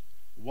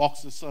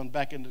 walks his son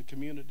back into the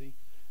community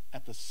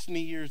at the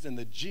sneers and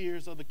the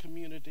jeers of the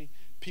community.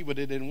 People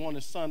that didn't want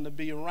his son to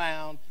be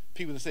around.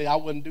 People that say, I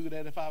wouldn't do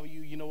that if I were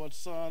you. You know what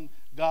son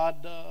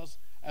God does?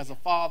 As a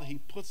father, he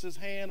puts his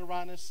hand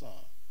around his son.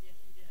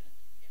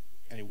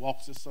 And he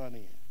walks his son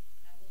in.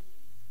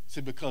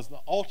 See, because the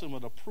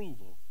ultimate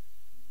approval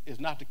is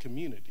not the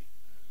community.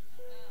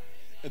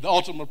 The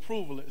ultimate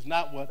approval is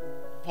not what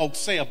folks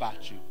say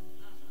about you.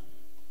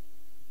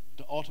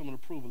 The ultimate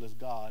approval is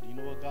God. You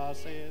know what God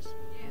says?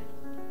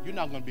 You're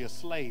not going to be a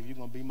slave. You're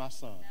going to be my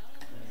son.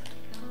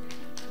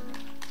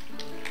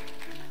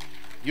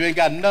 You ain't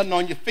got nothing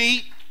on your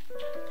feet.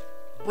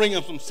 Bring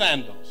him some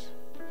sandals.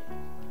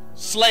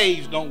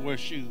 Slaves don't wear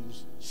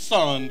shoes.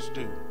 Sons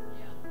do.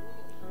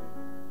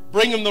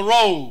 Bring him the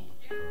robe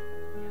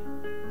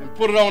and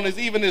put it on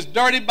even his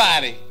dirty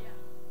body.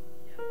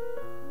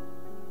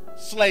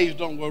 Slaves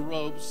don't wear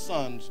robes.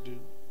 Sons do.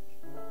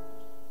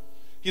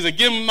 He said,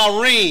 give him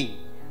my ring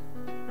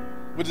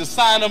with the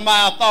sign of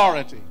my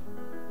authority.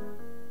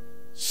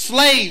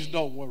 Slaves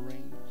don't wear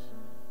rings.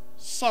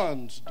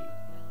 Sons do.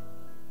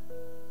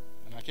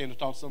 And I came to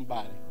talk to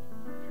somebody.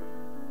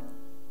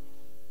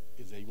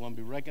 He said, you want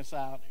to be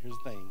reconciled? Here's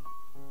the thing.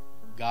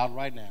 God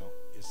right now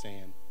is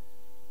saying,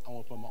 I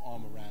want to put my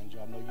arm around you.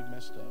 I know you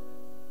messed up.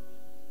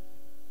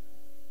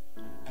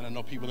 And I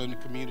know people in the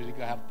community are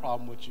going to have a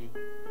problem with you.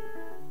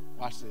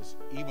 Watch this.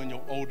 Even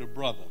your older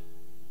brother,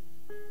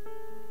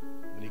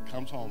 when he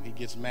comes home, he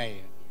gets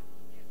mad.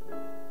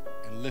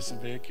 And listen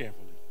very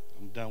carefully.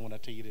 I'm done when I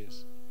tell you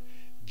this.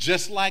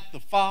 Just like the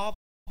father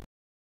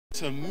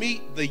to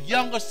meet the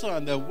younger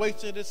son that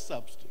wasted his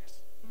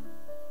substance,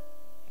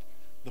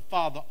 the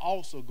father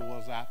also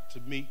goes out to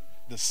meet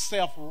the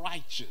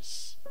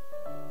self-righteous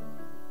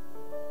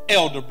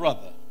elder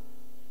brother.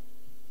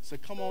 So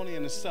come on in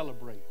and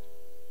celebrate.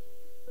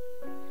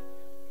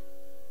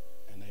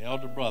 And the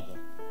elder brother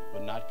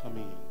would not come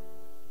in.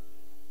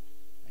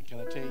 And can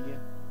I tell you,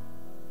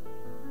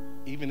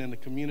 even in the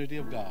community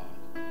of God,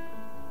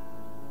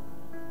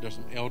 there's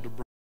some elder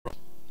brothers,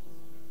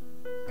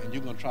 and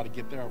you're going to try to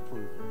get their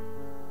approval.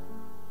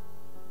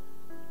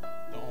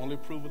 The only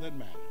approval that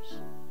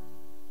matters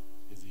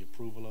is the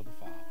approval of the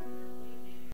Father.